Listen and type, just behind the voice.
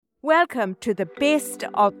Welcome to the best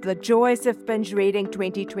of the Joys of Binge Reading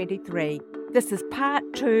 2023. This is part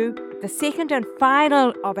 2, the second and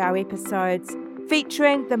final of our episodes,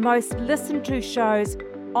 featuring the most listened to shows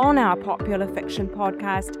on our popular fiction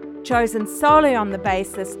podcast, chosen solely on the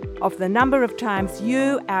basis of the number of times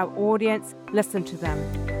you, our audience, listen to them.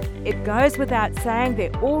 It goes without saying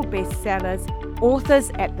they're all bestsellers,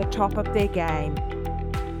 authors at the top of their game.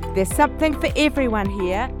 There's something for everyone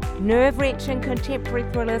here, nerve-wrenching contemporary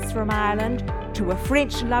thrillers from Ireland to a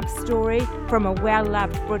French love story from a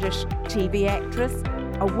well-loved British TV actress,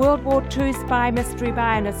 a World War II spy mystery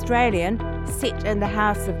by an Australian set in the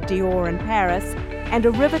house of Dior in Paris, and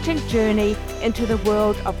a riveting journey into the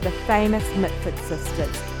world of the famous Mitford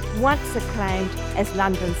sisters, once acclaimed as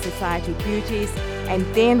London society beauties and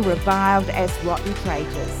then reviled as rotten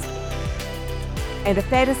traitors. And if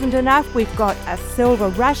that isn't enough, we've got a Silver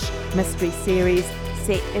Rush mystery series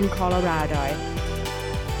set in Colorado.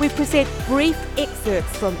 We present brief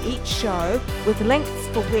excerpts from each show with links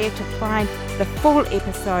for where to find the full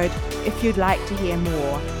episode if you'd like to hear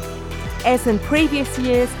more. As in previous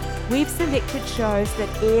years, we've selected shows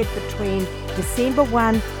that aired between December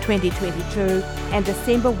 1, 2022 and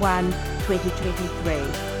December 1,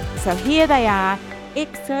 2023. So here they are,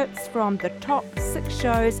 excerpts from the top 6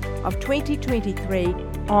 shows of 2023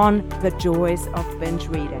 on the Joys of Binge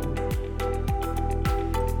Reading.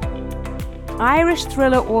 Irish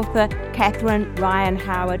thriller author Catherine Ryan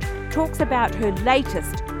Howard talks about her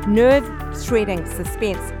latest nerve-shredding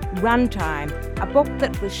suspense, Runtime, a book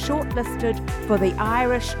that was shortlisted for the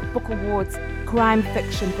Irish Book Awards Crime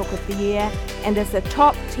Fiction Book of the Year and is a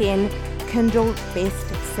top 10 Kindle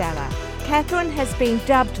bestseller. Catherine has been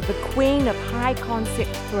dubbed the Queen of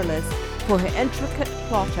High-Concept Thrillers for her intricate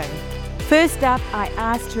plotting. First up, I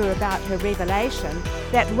asked her about her revelation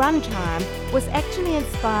that Runtime was actually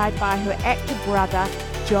inspired by her actor brother,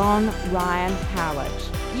 John Ryan Howard.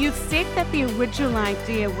 You've said that the original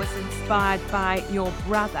idea was inspired by your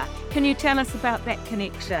brother. Can you tell us about that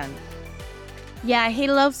connection? Yeah, he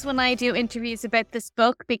loves when I do interviews about this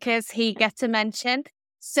book because he gets a mention.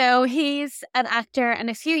 So he's an actor, and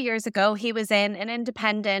a few years ago, he was in an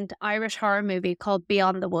independent Irish horror movie called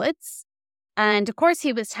Beyond the Woods. And of course,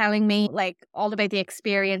 he was telling me all about the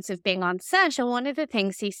experience of being on set. And one of the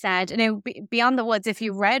things he said, Beyond the Woods, if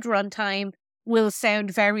you read Runtime, will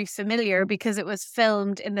sound very familiar because it was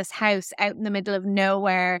filmed in this house out in the middle of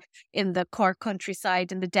nowhere in the Cork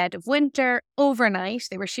countryside in the dead of winter, overnight.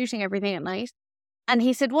 They were shooting everything at night. And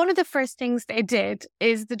he said one of the first things they did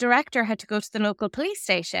is the director had to go to the local police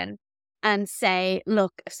station and say,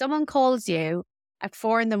 look, if someone calls you at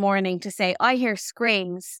 4 a.m. to say, I hear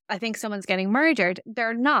screams, I think someone's getting murdered,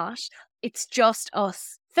 they're not. It's just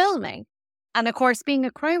us filming. And of course, being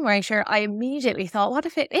a crime writer, I immediately thought, what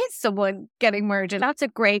if it is someone getting murdered? That's a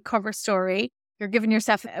great cover story. You're giving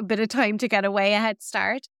yourself a bit of time to get away, a head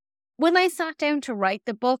start. When I sat down to write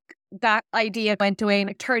the book, that idea went away and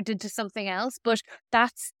it turned into something else. But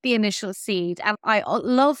that's the initial seed. And I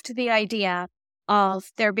loved the idea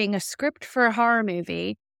of there being a script for a horror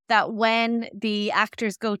movie that when the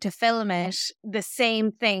actors go to film it, the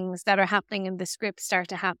same things that are happening in the script start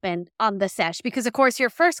to happen on the set. Because, of course, your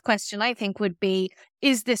first question, I think, would be,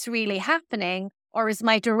 is this really happening? Or is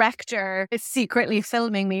my director secretly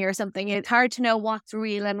filming me or something? It's hard to know what's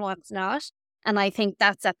real and what's not. And I think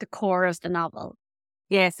that's at the core of the novel.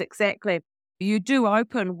 Yes, exactly. You do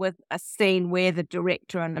open with a scene where the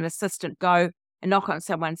director and an assistant go and knock on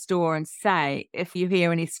someone's door and say, if you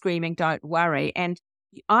hear any screaming, don't worry. And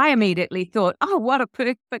I immediately thought, oh, what a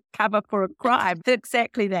perfect cover for a crime.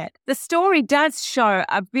 Exactly that. The story does show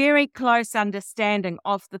a very close understanding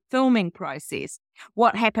of the filming process,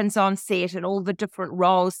 what happens on set and all the different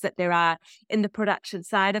roles that there are in the production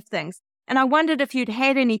side of things. And I wondered if you'd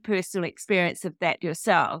had any personal experience of that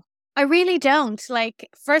yourself. I really don't.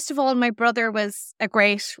 First of all, my brother was a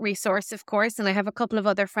great resource, of course, and I have a couple of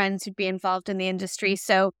other friends who'd be involved in the industry.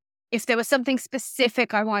 So if there was something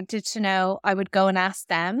specific I wanted to know, I would go and ask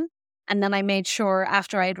them. And then I made sure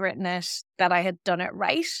after I'd written it that I had done it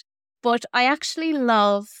right. But I actually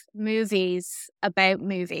love movies about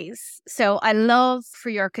movies. So I love For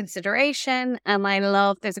Your Consideration. And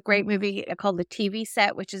there's a great movie called The TV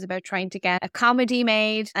Set, which is about trying to get a comedy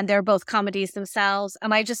made. And they're both comedies themselves.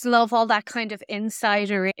 And I just love all that kind of inside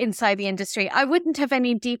the industry. I wouldn't have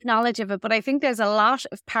any deep knowledge of it, but I think there's a lot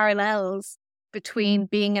of parallels between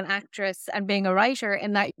being an actress and being a writer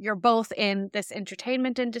in that you're both in this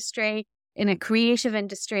entertainment industry, in a creative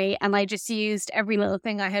industry, and I just used every little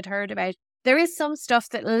thing I had heard about. There is some stuff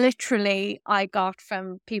that literally I got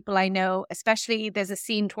from people I know, especially there's a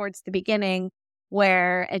scene towards the beginning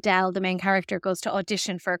where Adele, the main character, goes to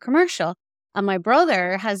audition for a commercial. And my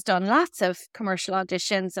brother has done lots of commercial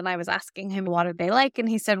auditions, and I was asking him what are they like, and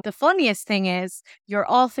he said the funniest thing is you're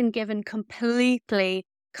often given completely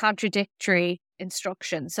contradictory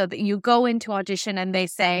instructions, so that you go into audition and they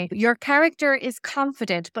say your character is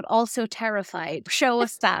confident but also terrified. Show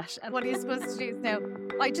us that. And what are you supposed to do?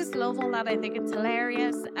 So I just love all that. I think it's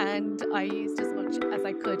hilarious, and I used as much as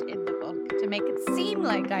I could in the book to make it seem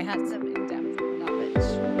like I had some in-depth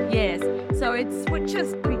knowledge. Yes, so it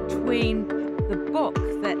switches between the book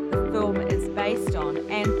that the film is based on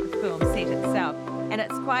and the film set itself. And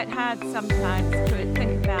it's quite hard sometimes to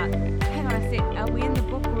think about, hang on a sec, are we in the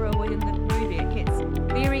book or are we in the movie? It gets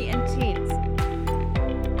very intense.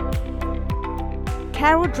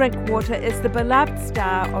 Carol Drinkwater is the beloved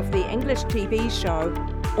star of the English TV show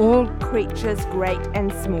All Creatures Great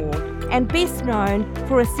and Small, and best known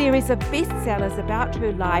for a series of bestsellers about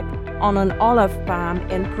her life on an olive farm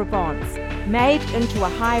in Provence, made into a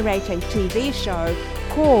high-rating TV show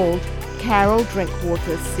called Carol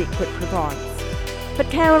Drinkwater's Secret Provence. But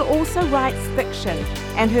Carol also writes fiction,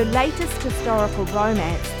 and her latest historical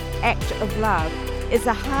romance, Act of Love, is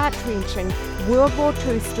a heart-wrenching World War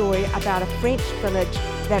II story about a French village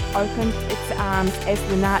that opened its arms as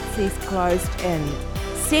the Nazis closed in,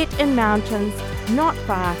 set in mountains not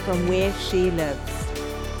far from where she lives.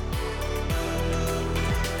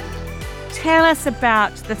 Tell us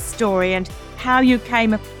about the story and how you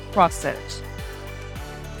came across it.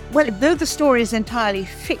 Well, though the story is entirely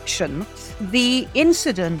fiction, the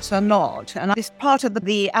incidents are not. And this part of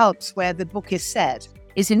the Alps where the book is set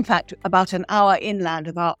is in fact about an hour inland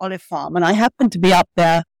of our olive farm. And I happened to be up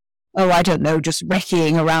there, just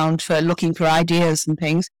recceing around looking for ideas and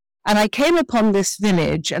things. And I came upon this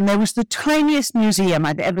village, and there was the tiniest museum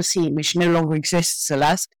I'd ever seen, which no longer exists,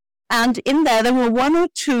 alas. And in there were one or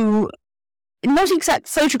two, not exact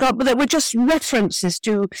photographs, but there were just references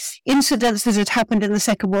to incidents that had happened in the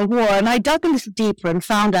Second World War. And I dug a little deeper and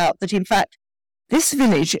found out that, in fact, this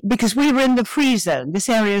village, because we were in the free zone, this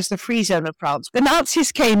area is the free zone of France, the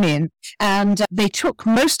Nazis came in and they took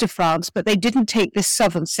most of France, but they didn't take this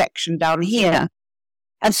southern section down here.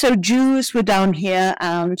 And so Jews were down here,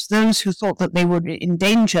 and those who thought that they were in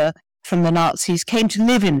danger from the Nazis came to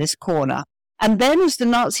live in this corner. And then as the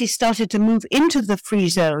Nazis started to move into the free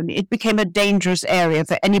zone, it became a dangerous area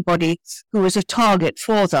for anybody who was a target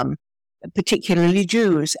for them, particularly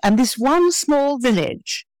Jews. And this one small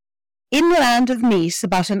village, inland of Nice,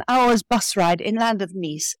 about an hour's bus ride inland of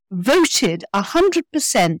Nice, voted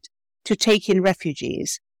 100% to take in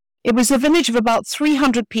refugees. It was a village of about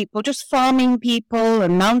 300 people, just farming people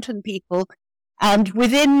and mountain people. And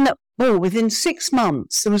within 6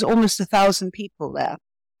 months, there was almost 1,000 people there.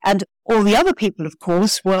 And all the other people, of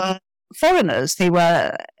course, were foreigners. They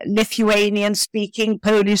were Lithuanian-speaking,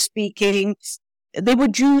 Polish-speaking. They were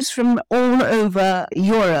Jews from all over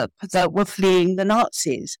Europe that were fleeing the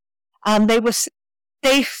Nazis. And they were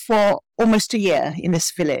safe for almost a year in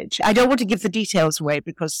this village. I don't want to give the details away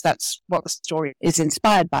because that's what the story is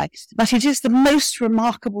inspired by. But it is the most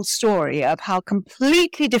remarkable story of how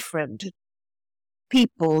completely different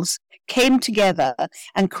peoples came together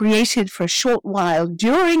and created for a short while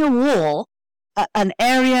during a war an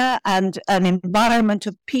area and an environment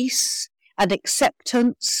of peace and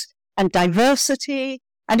acceptance and diversity.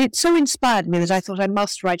 And it so inspired me that I thought I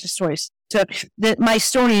must write a story. So my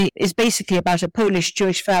story is basically about a Polish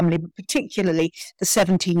Jewish family, but particularly the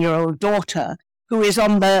 17-year-old daughter, who is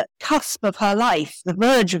on the cusp of her life, the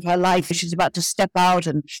verge of her life. She's about to step out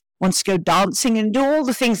and wants to go dancing and do all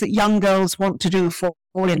the things that young girls want to do, fall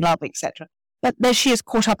in love, etc. But there she is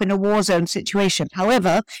caught up in a war zone situation.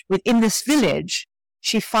 However, within this village,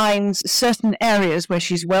 she finds certain areas where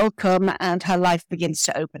she's welcome and her life begins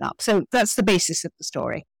to open up. So that's the basis of the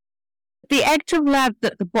story. The act of love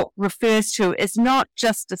that the book refers to is not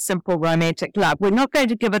just a simple romantic love. We're not going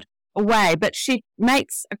to give it away, but she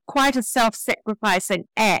makes quite a self-sacrificing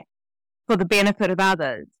act for the benefit of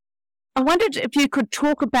others. I wondered if you could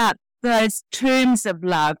talk about those terms of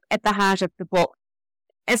love at the heart of the book.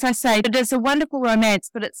 As I say, it is a wonderful romance,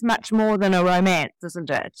 but it's much more than a romance, isn't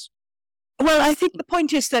it? Well, I think the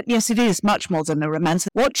point is that, yes, it is much more than a romance.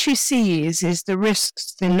 What she sees is the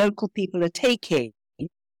risks the local people are taking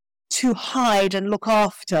to hide and look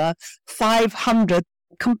after 500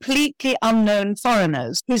 completely unknown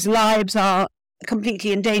foreigners whose lives are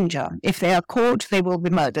completely in danger. If they are caught, they will be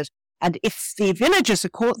murdered. And if the villagers are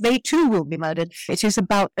caught, they too will be murdered. It is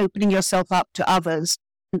about opening yourself up to others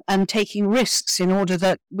and taking risks in order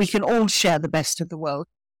that we can all share the best of the world.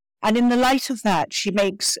 And in the light of that, she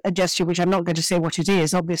makes a gesture, which I'm not going to say what it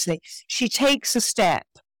is, obviously. She takes a step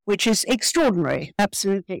which is extraordinary,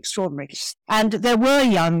 absolutely extraordinary. And there were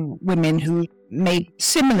young women who made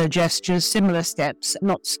similar gestures, similar steps,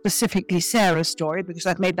 not specifically Sarah's story, because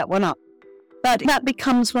I've made that one up. But that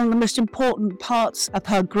becomes one of the most important parts of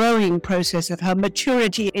her growing process, of her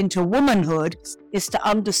maturity into womanhood, is to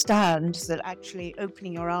understand that actually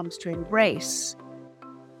opening your arms to embrace,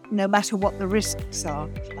 no matter what the risks are,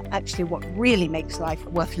 actually what really makes life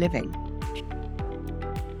worth living.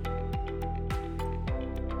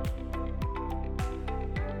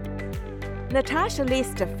 Natasha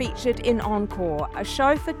Lester featured in Encore, a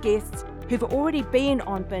show for guests who've already been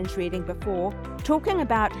on Binge Reading before, talking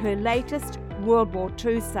about her latest World War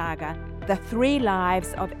II saga, The Three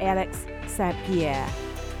Lives of Alex St. Pierre.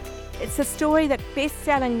 It's a story that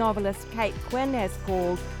best-selling novelist Kate Quinn has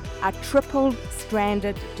called a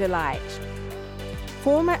triple-stranded delight.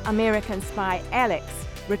 Former American spy Alex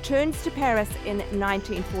returns to Paris in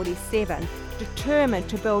 1947, determined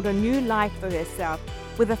to build a new life for herself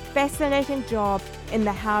with a fascinating job in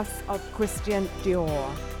the house of Christian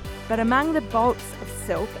Dior. But among the bolts of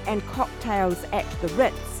silk and cocktails at the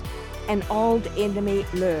Ritz, an old enemy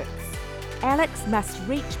lurks. Alex must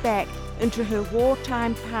reach back into her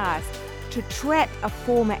wartime past to trap a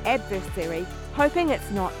former adversary, hoping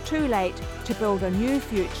it's not too late to build a new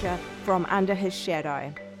future from under his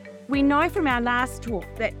shadow. We know from our last talk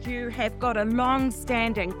that you have got a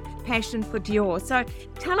long-standing passion for Dior, so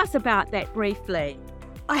tell us about that briefly.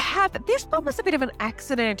 I have. This book was a bit of an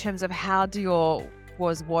accident in terms of how Dior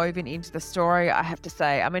was woven into the story, I have to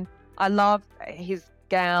say. I mean, I love his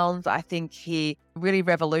gowns. I think he really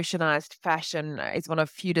revolutionized fashion. He's one of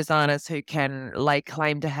few designers who can lay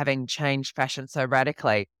claim to having changed fashion so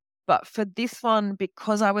radically. But for this one,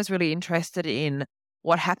 because I was really interested in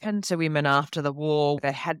what happened to women after the war,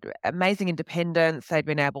 they had amazing independence. They'd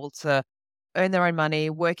been able to earn their own money,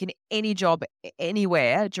 work in any job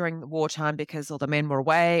anywhere during the wartime because all the men were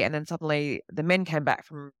away. And then suddenly the men came back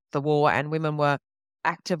from the war and women were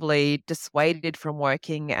actively dissuaded from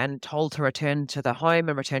working and told to return to the home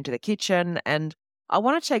and return to the kitchen. And I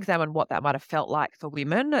wanted to examine what that might have felt like for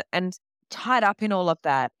women. And tied up in all of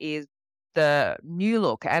that is the new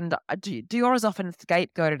look. And Dior is often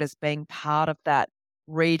scapegoated as being part of that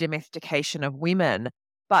re-domestication of women.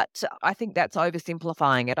 But I think that's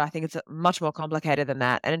oversimplifying it. I think it's much more complicated than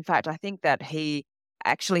that. And in fact, I think that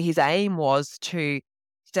his aim was to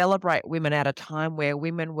celebrate women at a time where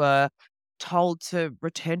women were told to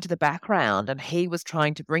return to the background, and he was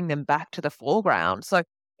trying to bring them back to the foreground. So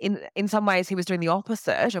in some ways, he was doing the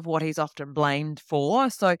opposite of what he's often blamed for.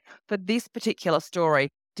 So for this particular story,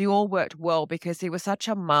 Dior worked well because he was such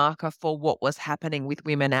a marker for what was happening with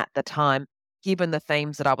women at the time, given the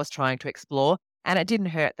themes that I was trying to explore. And it didn't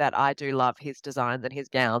hurt that I do love his designs and his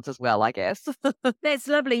gowns as well, I guess. That's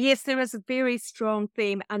lovely. Yes, there is a very strong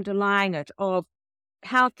theme underlying it of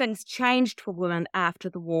how things changed for women after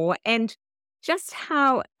the war and just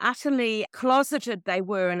how utterly closeted they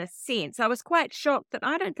were in a sense. I was quite shocked that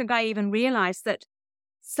I don't think I even realised that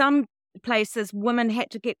some places women had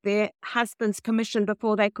to get their husband's permission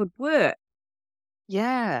before they could work.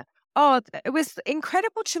 Yeah. Oh, it was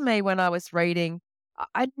incredible to me when I was reading.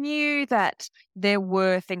 I knew that there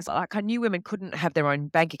were things like I knew women couldn't have their own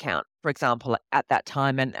bank account, for example, at that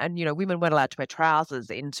time. And women weren't allowed to wear trousers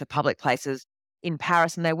into public places in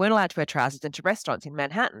Paris, and they weren't allowed to wear trousers into restaurants in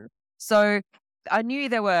Manhattan. So I knew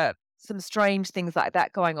there were some strange things like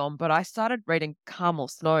that going on, but I started reading Carmel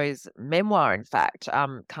Snow's memoir, in fact,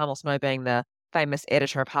 Carmel Snow being the famous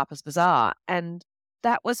editor of Harper's Bazaar. And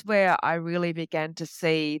that was where I really began to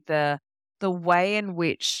see the way in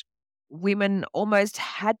which women almost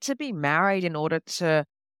had to be married in order to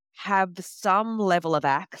have some level of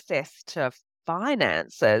access to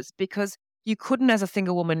finances, because you couldn't, as a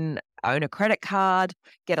single woman, own a credit card,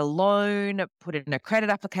 get a loan, put in a credit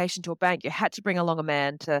application to a bank. You had to bring along a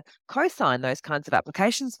man to co-sign those kinds of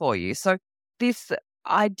applications for you. So this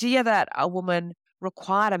idea that a woman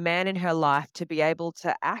required a man in her life to be able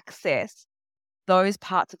to access those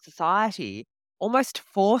parts of society almost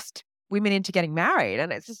forced women into getting married.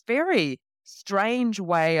 And it's this very strange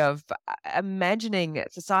way of imagining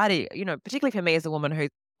society, particularly for me as a woman who's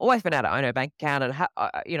always been able to own a bank account and,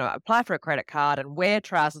 apply for a credit card and wear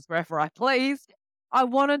trousers wherever I please. I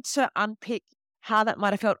wanted to unpick how that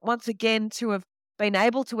might have felt once again to have been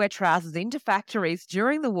able to wear trousers into factories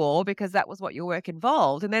during the war because that was what your work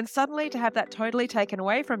involved. And then suddenly to have that totally taken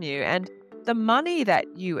away from you and the money that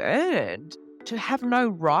you earned to have no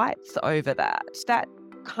rights over that. That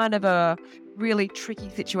kind of a really tricky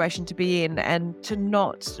situation to be in, and to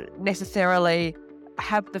not necessarily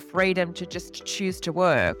have the freedom to just choose to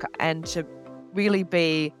work and to really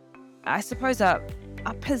be, I suppose, a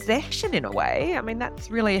a possession in a way. I mean, that's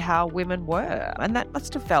really how women were, and that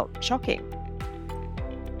must have felt shocking.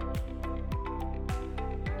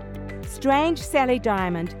 Strange Sally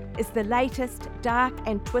Diamond is the latest dark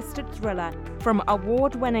and twisted thriller from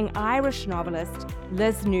award-winning Irish novelist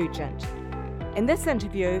Liz Nugent. In this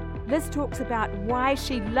interview, Liz talks about why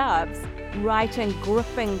she loves writing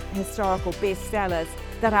gripping historical bestsellers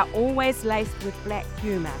that are always laced with black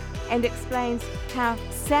humour, and explains how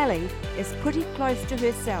Sally is pretty close to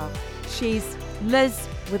herself. She's Liz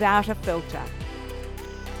without a filter.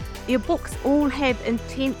 Your books all have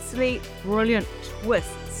intensely brilliant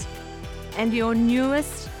twists, and your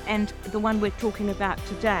newest, and the one we're talking about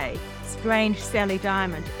today, Strange Sally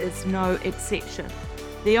Diamond, is no exception.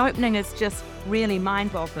 The opening is just really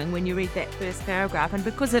mind-boggling when you read that first paragraph, and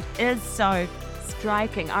because it is so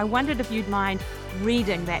striking, I wondered if you'd mind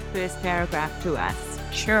reading that first paragraph to us.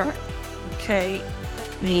 Sure. Okay.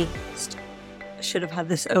 I should have had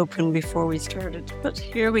this open before we started, but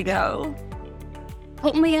here we go.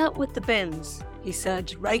 Put me out with the bins, he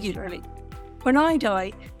said regularly. When I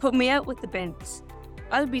die, put me out with the bins.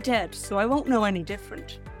 I'll be dead, so I won't know any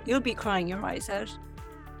different. You'll be crying your eyes out.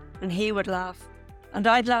 And he would laugh. And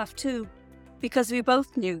I'd laugh too, because we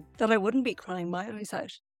both knew that I wouldn't be crying my eyes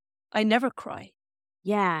out. I never cry.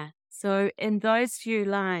 Yeah, so in those few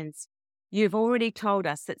lines, you've already told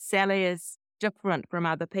us that Sally is different from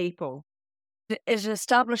other people. It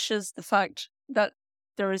establishes the fact that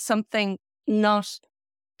there is something not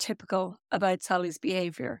typical about Sally's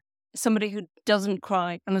behaviour. Somebody who doesn't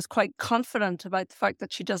cry and is quite confident about the fact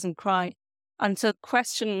that she doesn't cry. And so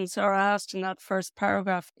questions are asked in that first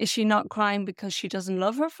paragraph. Is she not crying because she doesn't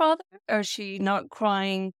love her father? Or is she not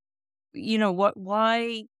crying,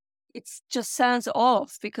 why? It just sounds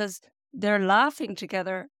off because they're laughing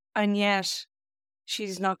together and yet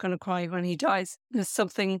she's not going to cry when he dies. There's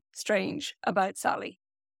something strange about Sally.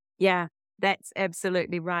 Yeah, that's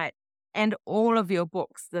absolutely right. And all of your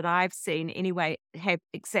books that I've seen anyway have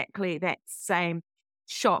exactly that same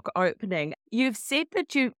shock opening. You've said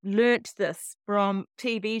that you learnt this from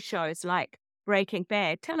TV shows like Breaking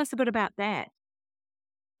Bad. Tell us a bit about that.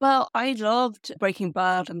 Well, I loved Breaking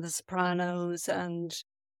Bad and The Sopranos and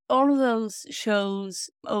all of those shows,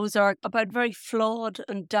 Ozark, about very flawed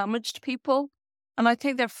and damaged people. And I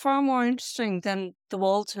think they're far more interesting than The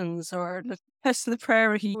Waltons or The Pest of the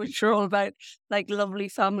Prairie, which are all about like lovely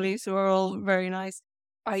families who are all very nice.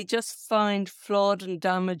 I just find flawed and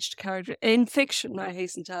damaged characters in fiction. I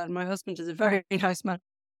hasten to add, my husband is a very nice man,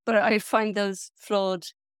 but I find those flawed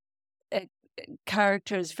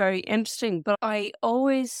characters very interesting. But I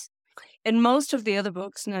always, in most of the other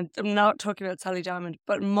books, and I'm not talking about Sally Diamond,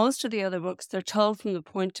 but most of the other books, they're told from the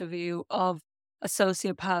point of view of a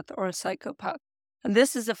sociopath or a psychopath. And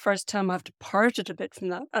this is the first time I've departed a bit from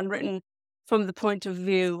that and written from the point of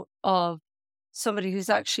view of somebody who's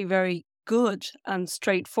actually very good and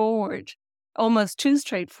straightforward, almost too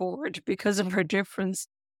straightforward because of her difference.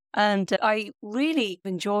 And I really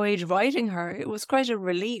enjoyed writing her. It was quite a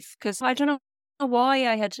relief because I don't know why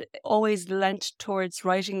I had always lent towards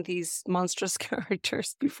writing these monstrous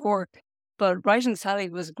characters before, but writing Sally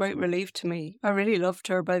was a great relief to me. I really loved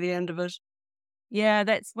her by the end of it. Yeah,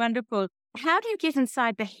 that's wonderful. How do you get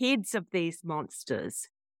inside the heads of these monsters?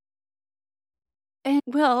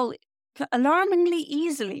 Well, alarmingly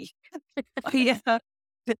easily. Yeah.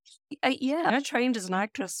 I trained as an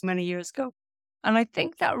actress many years ago. And I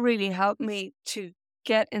think that really helped me to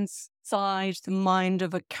get inside the mind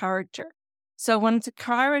of a character. So when it's a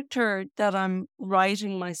character that I'm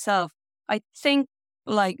writing myself, I think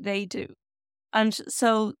like they do. And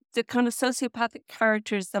so the kind of sociopathic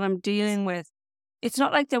characters that I'm dealing with, it's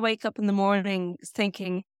not like they wake up in the morning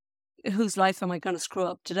thinking, whose life am I going to screw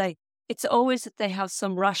up today? It's always that they have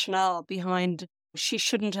some rationale behind, she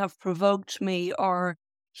shouldn't have provoked me, or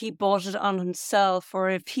he bought it on himself, or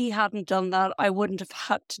if he hadn't done that, I wouldn't have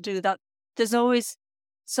had to do that. There's always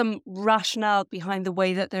some rationale behind the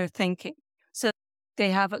way that they're thinking. So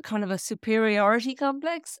they have a kind of a superiority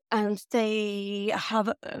complex and they have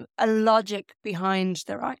a logic behind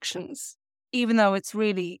their actions. Even though it's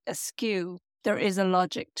really askew, there is a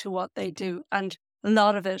logic to what they do. And a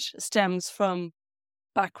lot of it stems from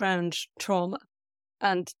background trauma.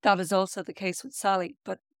 And that is also the case with Sally.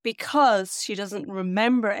 But because she doesn't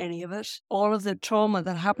remember any of it, all of the trauma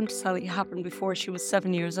that happened to Sally happened before she was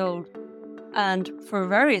 7 years old. And for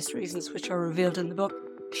various reasons, which are revealed in the book,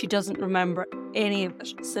 she doesn't remember any of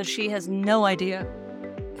it. So she has no idea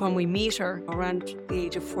when we meet her around the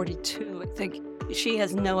age of 42, I think, she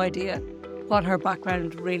has no idea what her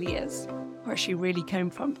background really is, where she really came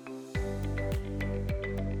from.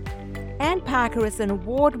 Anne Parker is an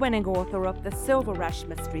award-winning author of the Silver Rush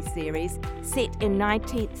mystery series set in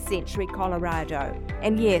 19th century Colorado.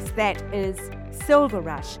 And yes, that is Silver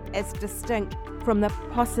Rush, as distinct from the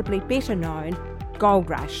possibly better known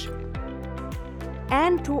Gold Rush.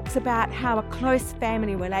 Anne talks about how a close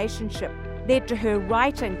family relationship led to her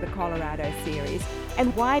writing the Colorado series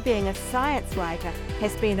and why being a science writer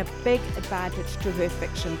has been a big advantage to her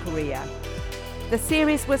fiction career. The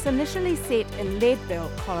series was initially set in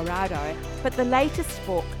Leadville, Colorado, but the latest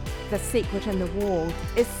book, The Secret in the Wall,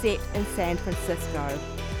 is set in San Francisco.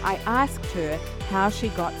 I asked her how she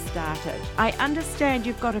got started. I understand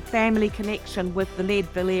you've got a family connection with the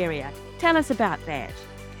Leadville area. Tell us about that.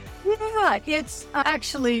 Yeah, it's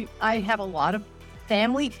actually, I have a lot of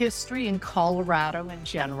family history in Colorado in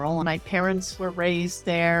general. My parents were raised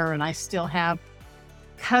there, and I still have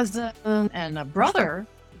a cousin and a brother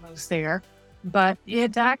who was there. But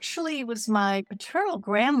it actually was my paternal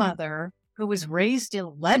grandmother who was raised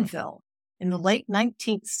in Leadville in the late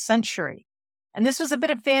 19th century. And this was a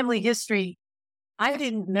bit of family history I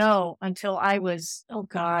didn't know until I was,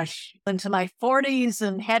 into my 40s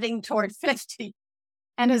and heading toward 50.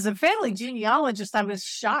 And as a family genealogist, I was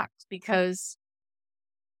shocked because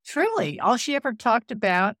truly all she ever talked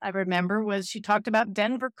about, I remember, was she talked about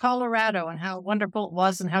Denver, Colorado and how wonderful it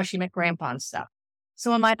was and how she met Grandpa and stuff. So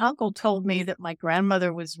when my uncle told me that my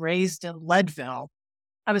grandmother was raised in Leadville,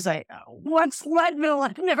 I was like, what's Leadville?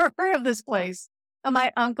 I've never heard of this place. And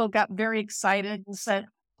my uncle got very excited and said,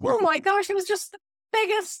 oh my gosh, it was just the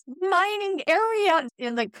biggest mining area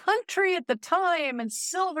in the country at the time, and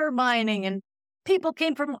silver mining, and people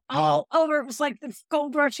came from all over. It was like the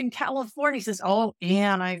gold rush in California. He says, oh,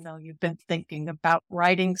 Anne, I know you've been thinking about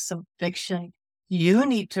writing some fiction. You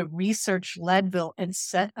need to research Leadville and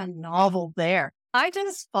set a novel there. I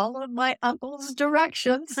just followed my uncle's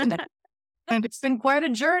directions, and it's been quite a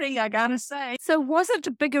journey, I gotta say. So was it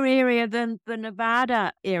a bigger area than the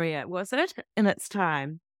Nevada area, was it, in its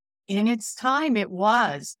time? In its time, it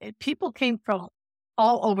was. People came from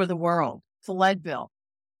all over the world to Leadville,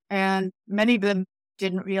 and many of them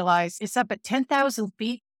didn't realize it's up at 10,000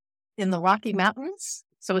 feet in the Rocky Mountains,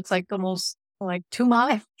 so it's like almost like 2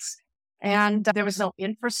 miles. And there was no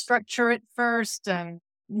infrastructure at first, and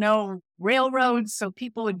no railroads, so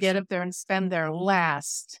people would get up there and spend their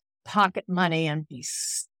last pocket money and be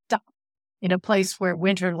stuck in a place where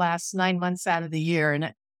winter lasts 9 months out of the year.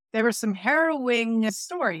 And there were some harrowing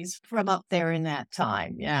stories from up there in that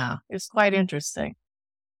time. Yeah, it was quite interesting.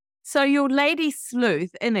 So your lady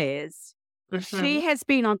sleuth, Inez, she has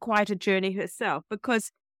been on quite a journey herself, because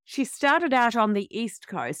she started out on the East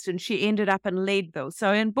Coast and she ended up in Leadville.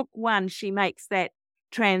 So in book 1, she makes that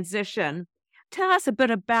transition. Tell us a bit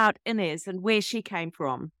about Inez and where she came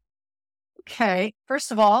from. Okay. First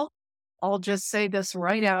of all, I'll just say this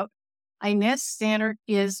right out. Inez Stannard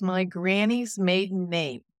is my granny's maiden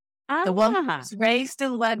name. The one who was raised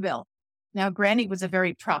in Leadville. Now, Granny was a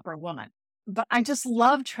very proper woman, but I just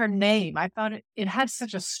loved her name. I thought it had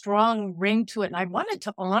such a strong ring to it, and I wanted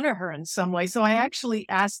to honor her in some way. So I actually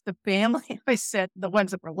asked the family, I said, the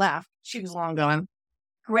ones that were left, she was long gone,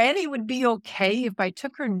 Granny would be okay if I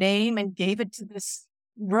took her name and gave it to this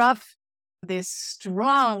rough, this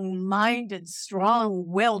strong-minded,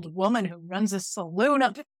 strong-willed woman who runs a saloon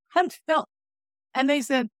up in Huntsville. And they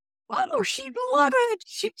said, oh, she'd love it.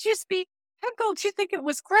 She'd just be tickled. She'd think it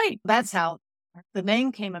was great. That's how the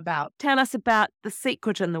name came about. Tell us about The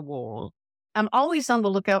Secret in the Wall. I'm always on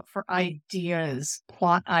the lookout for ideas,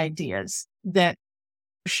 plot ideas that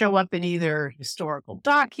show up in either historical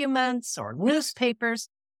documents or newspapers.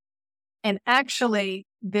 And actually,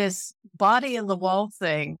 this body in the wall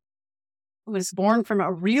thing was born from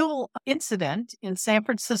a real incident in San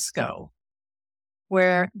Francisco,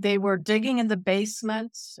 where they were digging in the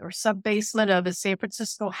basement or sub-basement of a San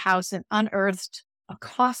Francisco house and unearthed a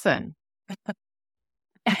coffin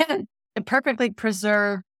and a perfectly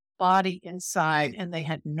preserved body inside. And they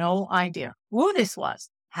had no idea who this was.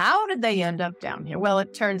 How did they end up down here? Well,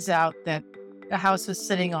 it turns out that the house was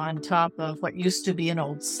sitting on top of what used to be an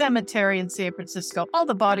old cemetery in San Francisco. All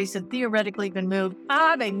the bodies had theoretically been moved.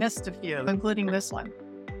 They missed a few, including this one.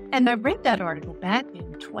 And I read that article back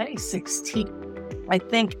in 2016, I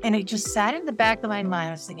think, and it just sat in the back of my mind.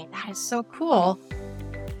 I was thinking, that is so cool.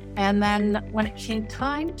 And then when it came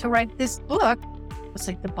time to write this book, it was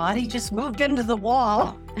like the body just moved into the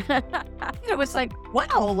wall. It was like,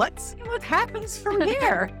 wow, let's see what happens from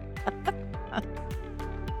here.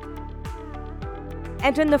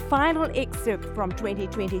 And in the final excerpt from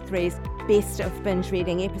 2023's Best of Binge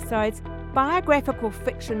Reading Episodes, biographical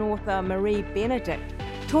fiction author Marie Benedict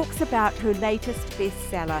talks about her latest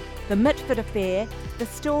bestseller, The Mitford Affair, the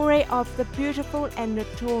story of the beautiful and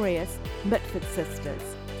notorious Mitford sisters,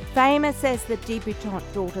 famous as the debutante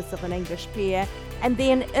daughters of an English peer and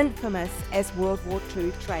then infamous as World War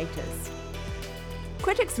II traitors.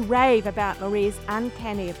 Critics rave about Marie's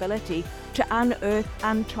uncanny ability to unearth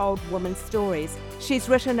untold women's stories. She's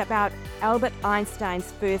written about Albert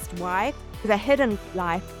Einstein's first wife, the hidden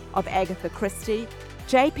life of Agatha Christie,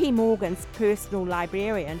 J.P. Morgan's personal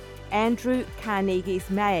librarian, Andrew Carnegie's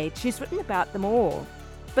maid. She's written about them all.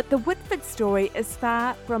 But the Whitford story is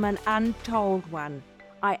far from an untold one.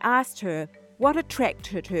 I asked her what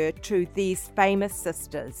attracted her to these famous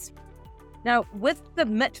sisters. Now, with the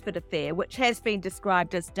Mitford Affair, which has been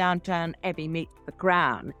described as Downton Abbey meets The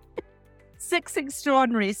Crown, 6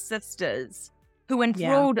 extraordinary sisters who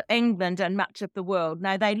enthralled England and much of the world.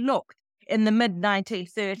 Now, they looked in the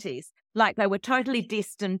mid-1930s like they were totally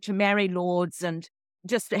destined to marry lords and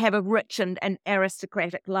just to have a rich and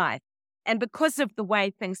aristocratic life. And because of the way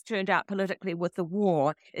things turned out politically with the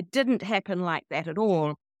war, it didn't happen like that at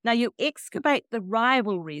all. Now, you excavate the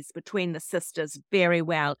rivalries between the sisters very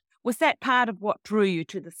well. Was that part of what drew you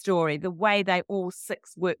to the story, the way they all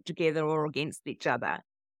 6 worked together or against each other?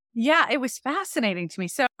 Yeah, it was fascinating to me.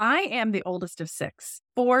 So I am the oldest of 6,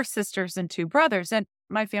 4 sisters and 2 brothers, and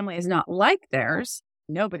my family is not like theirs.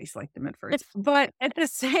 Nobody's like the Mitfords. But at the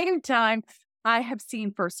same time, I have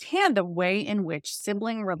seen firsthand the way in which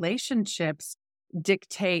sibling relationships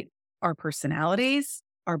dictate our personalities,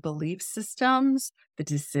 our belief systems, the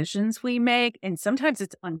decisions we make, and sometimes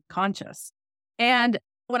it's unconscious. And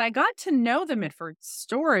when I got to know the Mitford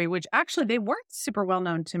story, which actually they weren't super well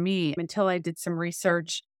known to me until I did some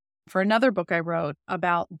research for another book I wrote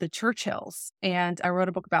about the Churchills. And I wrote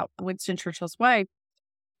a book about Winston Churchill's wife.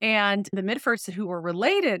 And the Mitfords who were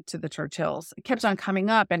related to the Churchills kept on coming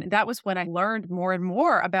up. And that was when I learned more and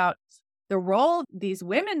more about the role these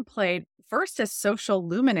women played, first as social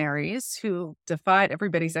luminaries who defied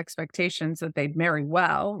everybody's expectations that they'd marry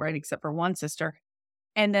well, right, except for one sister.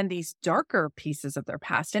 And then these darker pieces of their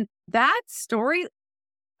past. And that story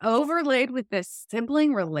overlaid with this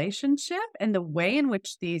sibling relationship and the way in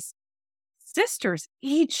which these sisters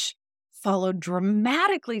each followed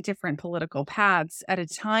dramatically different political paths at a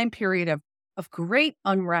time period of great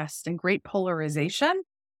unrest and great polarization.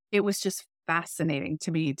 It was just fascinating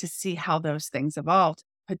to me to see how those things evolved,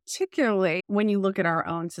 particularly when you look at our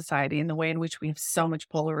own society and the way in which we have so much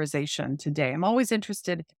polarization today. I'm always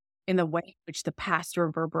interested in the way in which the past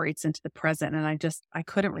reverberates into the present. And I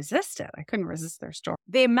couldn't resist it. I couldn't resist their story.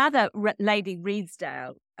 Their mother, Lady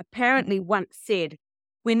Redesdale, apparently once said,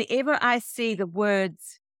 "Whenever I see the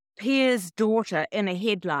words Peer's daughter in a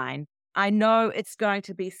headline, I know it's going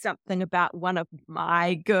to be something about one of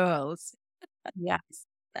my girls." Yes,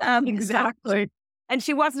 exactly. And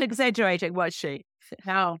she wasn't exaggerating, was she?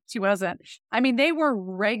 No, she wasn't. I mean, they were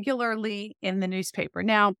regularly in the newspaper.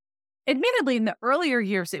 Now, admittedly, in the earlier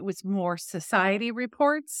years, it was more society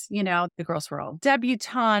reports. You know, the girls were all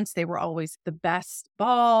debutantes. They were always the best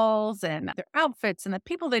balls and their outfits and the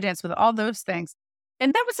people they danced with, all those things.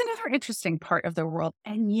 And that was another interesting part of the world.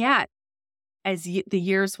 And yet, as the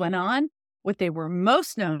years went on, what they were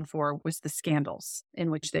most known for was the scandals in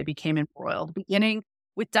which they became embroiled, beginning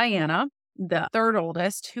with Diana, the 3rd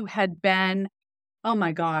oldest, who had been, oh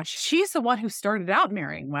my gosh, she's the one who started out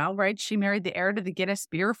marrying well, right? She married the heir to the Guinness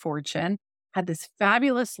beer fortune, had this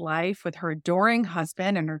fabulous life with her adoring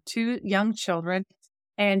husband and her 2 young children,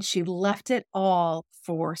 and she left it all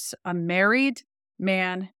for a married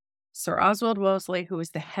man, Sir Oswald Wolseley, who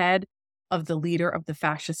was the head of the leader of the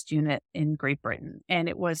fascist unit in Great Britain. And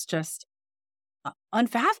it was just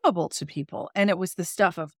unfathomable to people. And it was the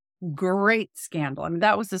stuff of great scandal. I mean,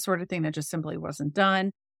 that was the sort of thing that just simply wasn't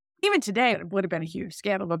done. Even today, it would have been a huge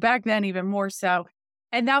scandal, but back then, even more so.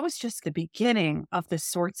 And that was just the beginning of the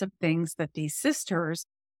sorts of things that these sisters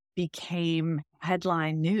became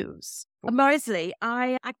headline news. Moseley,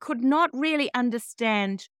 I could not really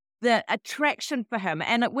understand the attraction for him.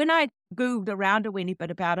 And when I Googled around a weeny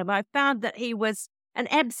bit about him, I found that he was an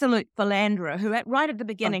absolute philanderer who right at the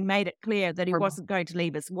beginning made it clear that he wasn't going to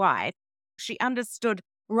leave his wife. She understood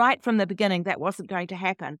right from the beginning that wasn't going to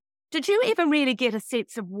happen. Did you ever really get a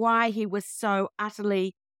sense of why he was so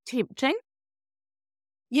utterly tempting?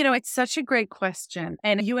 You know, it's such a great question.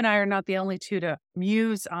 And you and I are not the only 2 to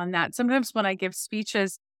muse on that. Sometimes when I give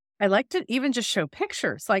speeches, I like to even just show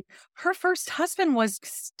pictures. Like her first husband was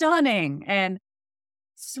stunning and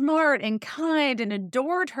smart and kind and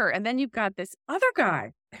adored her. And then you've got this other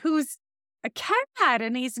guy who's a cat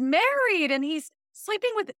and he's married and he's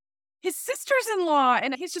sleeping with his sisters-in-law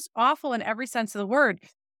and he's just awful in every sense of the word.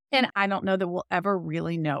 And I don't know that we'll ever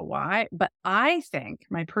really know why, but I think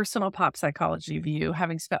my personal pop psychology view,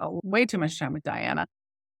 having spent way too much time with Diana,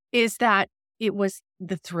 is that it was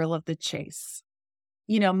the thrill of the chase.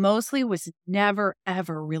 Mosley was never,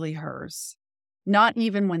 ever really hers. Not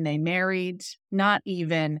even when they married, not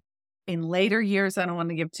even in later years. I don't want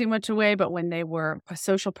to give too much away, but when they were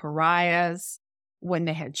social pariahs, when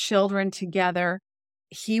they had children together,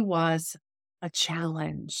 he was a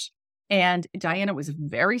challenge. And Diana was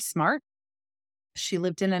very smart. She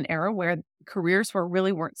lived in an era where careers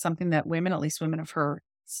weren't something that women, at least women of her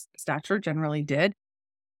stature, generally did.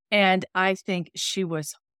 And I think she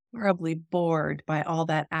was horribly bored by all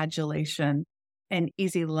that adulation and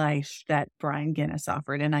easy life that Brian Guinness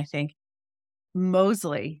offered. And I think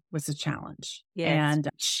Mosley was a challenge. Yes. And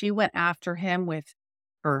she went after him with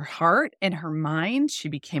her heart and her mind. She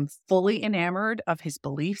became fully enamored of his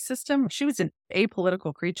belief system. She was an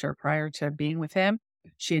apolitical creature prior to being with him.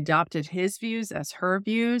 She adopted his views as her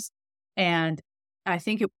views. And I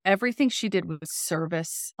think everything she did was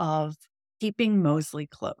service of keeping Mosley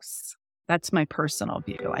close. That's my personal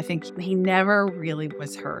view. I think he never really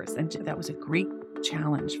was hers. And that was a great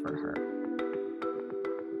challenge for her.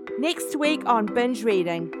 Next week on Binge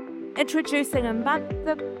Reading, introducing a month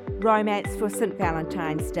of romance for St.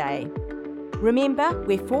 Valentine's Day. Remember,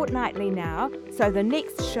 we're fortnightly now, so the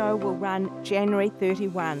next show will run January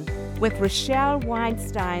 31 with Rochelle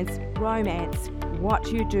Weinstein's romance,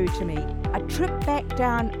 What You Do to Me, a trip back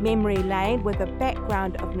down memory lane with a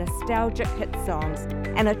background of nostalgic hit songs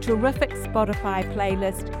and a terrific Spotify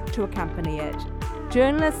playlist to accompany it.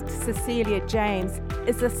 Journalist Cecilia James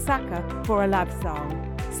is a sucker for a love song,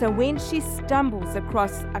 so when she stumbles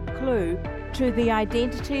across a clue to the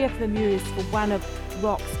identity of the muse for one of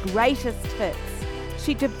rock's greatest hits,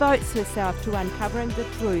 she devotes herself to uncovering the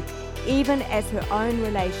truth even as her own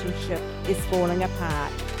relationship is falling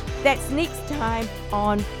apart. That's next time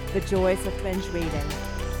on The Joys of Binge Reading.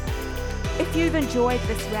 If you've enjoyed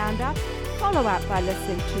this roundup, follow up by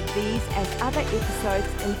listening to these and other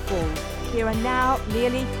episodes in full. There are now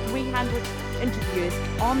nearly 300 interviews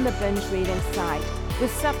on the Binge Reading site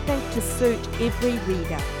with something to suit every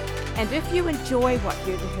reader. And if you enjoy what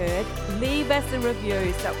you've heard, leave us a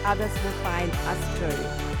review so others will find us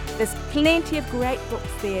too. There's plenty of great books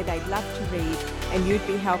there they'd love to read, and you'd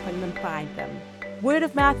be helping them find them. Word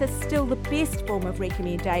of mouth is still the best form of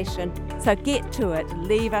recommendation, so get to it,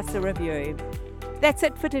 leave us a review. That's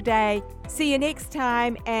it for today. See you next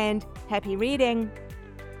time, and happy reading.